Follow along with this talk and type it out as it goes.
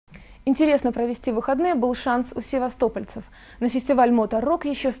Интересно провести выходные был шанс у севастопольцев. На фестиваль «Мото»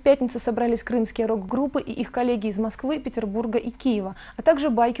 еще в пятницу собрались крымские рок-группы и их коллеги из Москвы, Петербурга и Киева, а также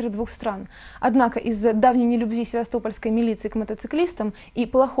байкеры двух стран. Однако из-за давней нелюбви севастопольской милиции к мотоциклистам и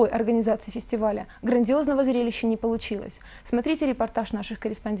плохой организации фестиваля грандиозного зрелища не получилось. Смотрите репортаж наших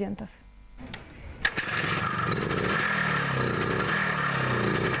корреспондентов.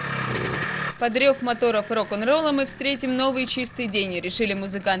 Под рев моторов рок-н-ролла мы встретим новый чистый день, решили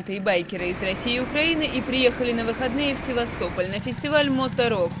музыканты и байкеры из России и Украины и приехали на выходные в Севастополь на фестиваль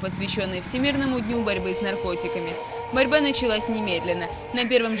 «Мото», посвященный Всемирному дню борьбы с наркотиками. Борьба началась немедленно. На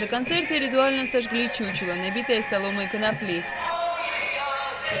первом же концерте ритуально сожгли чучело, набитое соломой конопли.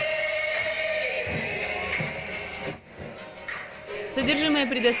 Содержимое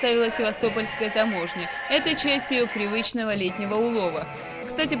предоставила севастопольская таможня. Это часть ее привычного летнего улова.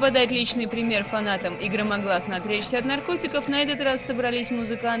 Кстати, подать личный пример фанатам и громогласно отречься от наркотиков на этот раз собрались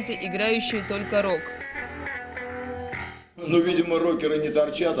музыканты, играющие только рок. Ну, видимо, рокеры не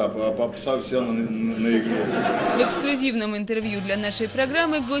торчат, а попса вся на иглу. В эксклюзивном интервью для нашей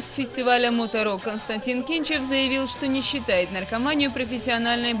программы гость фестиваля «Мото» Константин Кинчев заявил, что не считает наркоманию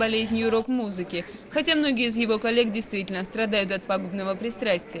профессиональной болезнью рок-музыки, хотя многие из его коллег действительно страдают от пагубного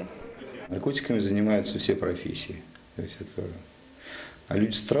пристрастия. Наркотиками занимаются все профессии. То есть это... А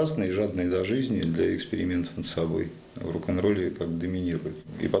люди страстные, жадные до жизни, для экспериментов над собой. В рок-н-ролле как доминируют.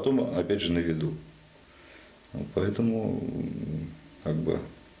 И потом, опять же, на виду. Поэтому,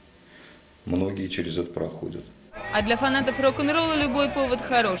 многие через это проходят. А для фанатов рок-н-ролла любой повод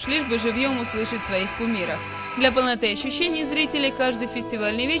хорош, лишь бы живьем услышать своих кумиров. Для полноты ощущений зрителей каждый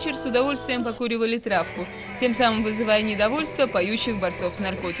фестивальный вечер с удовольствием покуривали травку, тем самым вызывая недовольство поющих борцов с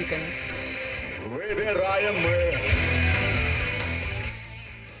наркотиками. Выбираем мы